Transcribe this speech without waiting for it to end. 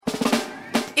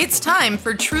It's time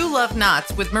for True Love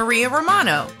Knots with Maria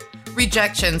Romano.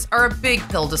 Rejections are a big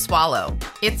pill to swallow.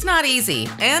 It's not easy,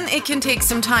 and it can take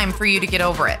some time for you to get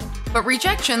over it. But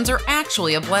rejections are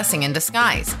actually a blessing in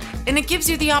disguise, and it gives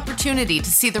you the opportunity to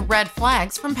see the red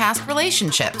flags from past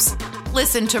relationships.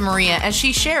 Listen to Maria as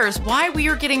she shares why we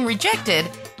are getting rejected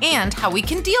and how we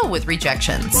can deal with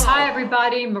rejections. Well, hi,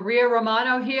 everybody. Maria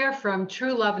Romano here from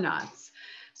True Love Knots.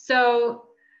 So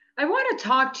I want to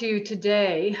talk to you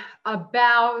today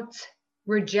about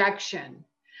rejection.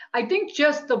 I think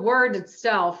just the word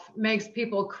itself makes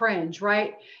people cringe,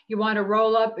 right? You want to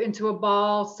roll up into a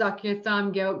ball, suck your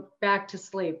thumb, go back to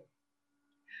sleep.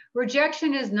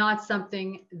 Rejection is not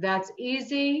something that's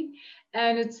easy,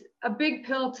 and it's a big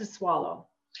pill to swallow.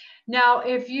 Now,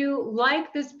 if you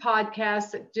like this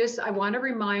podcast, I want to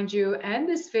remind you and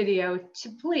this video to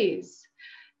please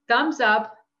thumbs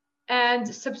up and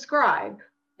subscribe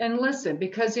and listen,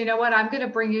 because you know what? I'm going to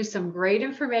bring you some great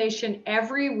information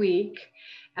every week.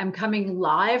 I'm coming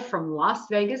live from Las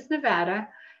Vegas, Nevada,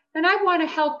 and I want to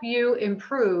help you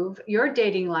improve your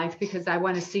dating life because I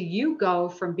want to see you go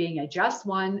from being a just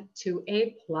one to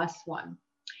a plus one.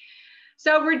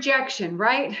 So rejection,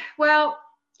 right? Well,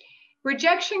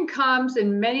 rejection comes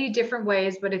in many different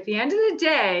ways, but at the end of the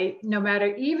day, no matter,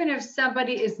 even if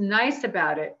somebody is nice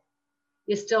about it,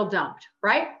 you're still dumped,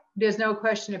 right? There's no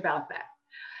question about that.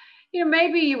 You know,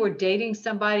 maybe you were dating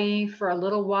somebody for a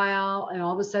little while and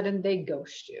all of a sudden they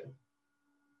ghost you.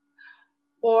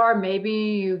 Or maybe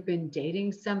you've been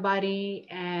dating somebody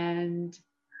and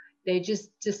they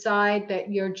just decide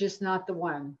that you're just not the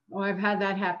one. Oh, I've had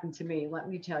that happen to me, let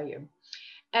me tell you.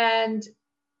 And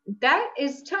that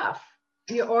is tough.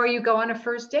 Or you go on a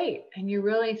first date and you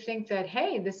really think that,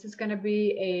 hey, this is going to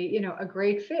be a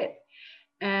great fit.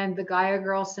 And the guy or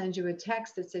girl sends you a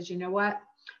text that says, you know what?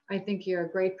 I think you're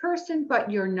a great person,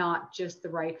 but you're not just the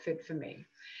right fit for me.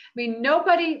 I mean,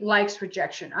 nobody likes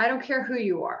rejection. I don't care who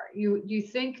you are. You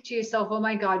think to yourself, oh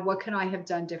my God, what can I have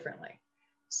done differently?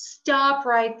 Stop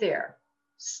right there.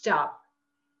 Stop.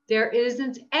 There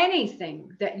isn't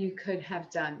anything that you could have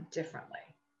done differently.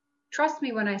 Trust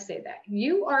me when I say that.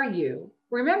 You are you.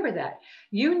 Remember that.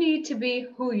 You need to be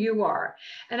who you are.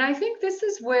 And I think this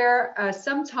is where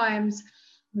sometimes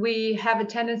we have a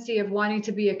tendency of wanting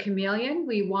to be a chameleon.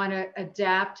 We want to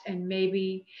adapt and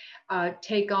maybe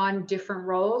take on different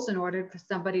roles in order for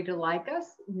somebody to like us.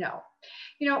 No,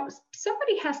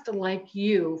 somebody has to like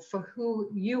you for who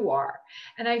you are.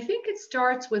 And I think it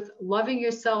starts with loving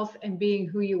yourself and being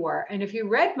who you are. And if you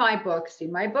read my book, see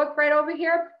my book right over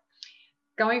here,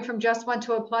 Going from Just One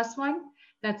to a Plus One,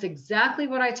 that's exactly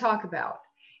what I talk about,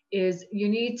 is you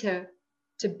need to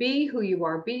be who you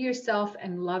are, be yourself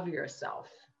and love yourself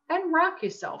and rock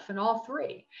yourself in all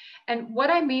three. And what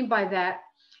I mean by that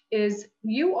is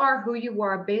you are who you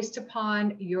are based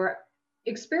upon your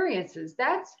experiences.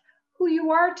 That's who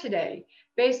you are today,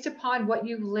 based upon what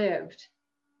you lived,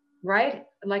 right?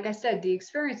 Like I said, the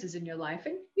experiences in your life.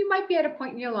 And you might be at a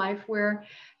point in your life where,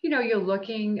 you're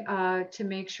looking to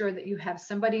make sure that you have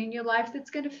somebody in your life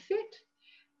that's going to fit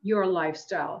your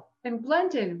lifestyle and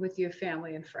blend in with your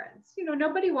family and friends.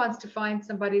 Nobody wants to find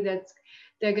somebody that's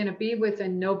they're going to be with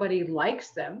and nobody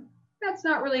likes them. That's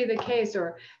not really the case,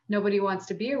 or nobody wants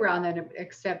to be around them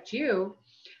except you.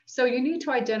 So you need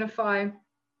to identify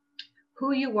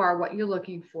who you are, what you're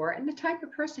looking for, and the type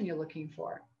of person you're looking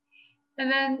for.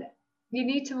 And then you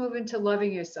need to move into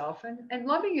loving yourself. And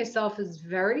loving yourself is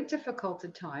very difficult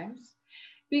at times,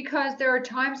 because there are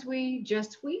times we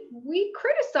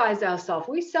criticize ourselves,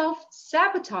 we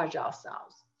self-sabotage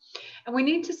ourselves. And we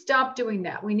need to stop doing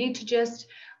that. We need to just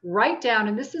write down,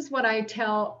 and this is what I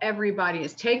tell everybody,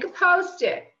 is take a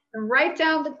Post-it and write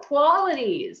down the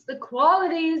qualities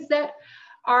that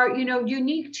are,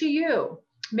 unique to you.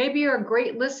 Maybe you're a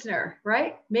great listener,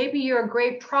 right? Maybe you're a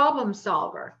great problem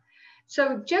solver.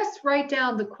 So just write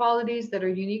down the qualities that are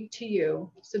unique to you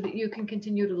so that you can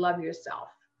continue to love yourself.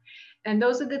 And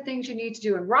those are the things you need to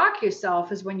do. And rock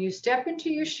yourself is when you step into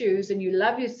your shoes and you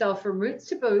love yourself from roots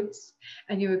to boots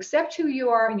and you accept who you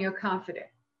are and you're confident.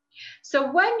 So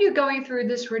when you're going through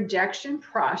this rejection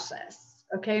process,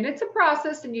 okay, and it's a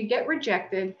process and you get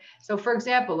rejected. So for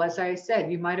example, as I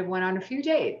said, you might have went on a few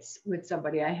dates with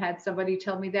somebody. I had somebody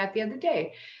tell me that the other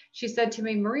day. She said to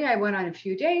me, Maria, I went on a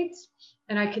few dates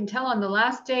and I can tell on the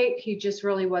last date, he just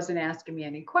really wasn't asking me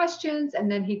any questions. And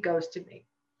then he ghosted me.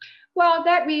 Well,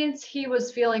 that means he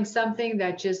was feeling something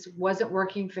that just wasn't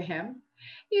working for him.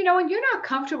 When you're not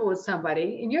comfortable with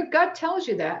somebody and your gut tells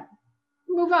you that,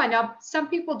 move on. Now, some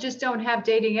people just don't have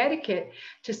dating etiquette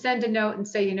to send a note and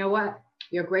say, you know what,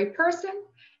 you're a great person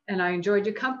and I enjoyed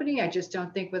your company. I just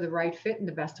don't think we're the right fit, and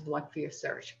the best of luck for your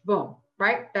search. Boom,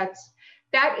 right? That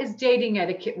is dating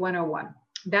etiquette 101.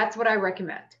 That's what I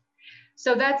recommend.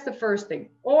 So that's the first thing.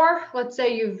 Or let's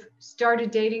say you've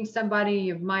started dating somebody,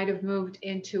 you might have moved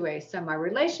into a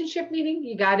semi-relationship meeting,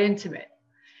 you got intimate.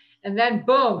 And then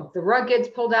boom, the rug gets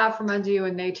pulled out from under you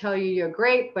and they tell you you're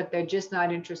great, but they're just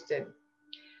not interested.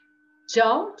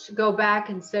 Don't go back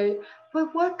and say,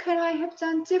 but what could I have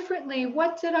done differently?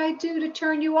 What did I do to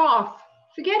turn you off?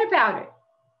 Forget about it.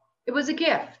 It was a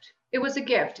gift. It was a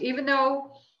gift. Even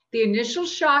though the initial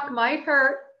shock might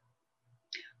hurt,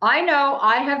 I know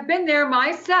I have been there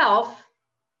myself,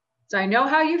 so I know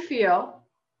how you feel.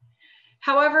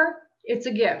 However, it's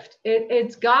a gift.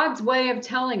 It's God's way of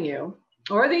telling you,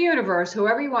 or the universe,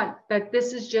 whoever you want, that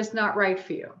this is just not right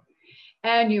for you.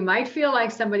 And you might feel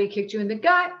like somebody kicked you in the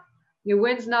gut, your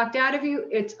wind's knocked out of you.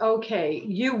 It's okay.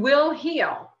 You will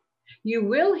heal. You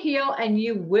will heal and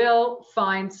you will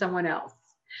find someone else.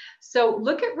 So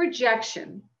look at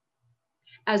rejection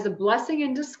as a blessing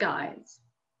in disguise.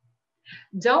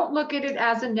 Don't look at it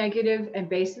as a negative and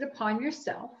base it upon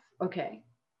yourself. Okay.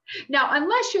 Now,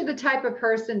 unless you're the type of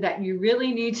person that you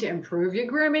really need to improve your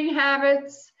grooming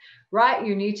habits, right?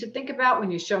 You need to think about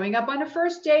when you're showing up on a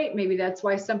first date. Maybe that's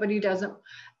why somebody doesn't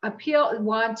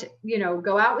want to,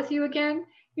 go out with you again.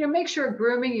 Make sure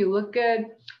grooming, you look good.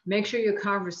 Make sure your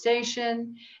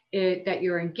conversation, that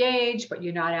you're engaged, but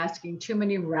you're not asking too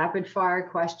many rapid fire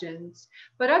questions.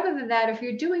 But other than that, if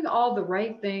you're doing all the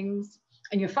right things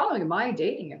and you're following my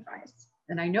dating advice,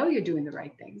 and I know you're doing the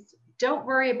right things, don't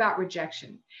worry about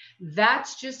rejection.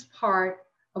 That's just part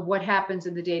of what happens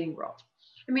in the dating world.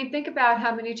 I mean, think about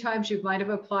how many times you might have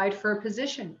applied for a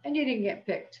position and you didn't get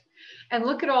picked. And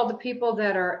look at all the people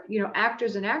that are,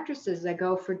 actors and actresses that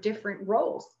go for different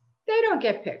roles. They don't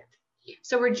get picked.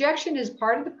 So rejection is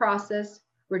part of the process.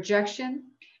 Rejection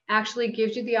actually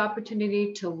gives you the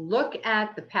opportunity to look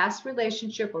at the past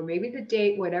relationship or maybe the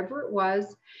date, whatever it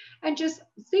was, and just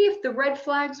see if the red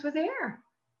flags were there.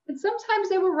 And sometimes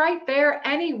they were right there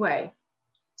anyway.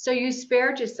 So you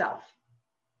spared yourself.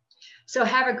 So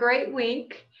have a great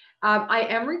week. I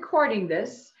am recording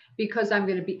this because I'm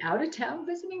going to be out of town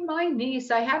visiting my niece.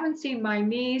 I haven't seen my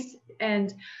niece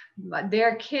and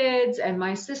their kids and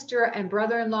my sister and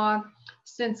brother-in-law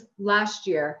since last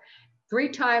year. 3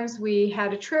 times we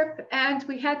had a trip and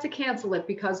we had to cancel it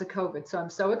because of COVID. So I'm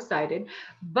so excited,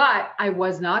 but I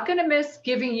was not going to miss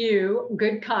giving you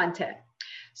good content.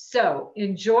 So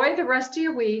enjoy the rest of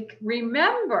your week.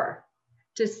 Remember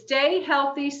to stay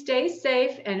healthy, stay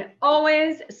safe, and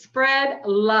always spread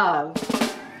love.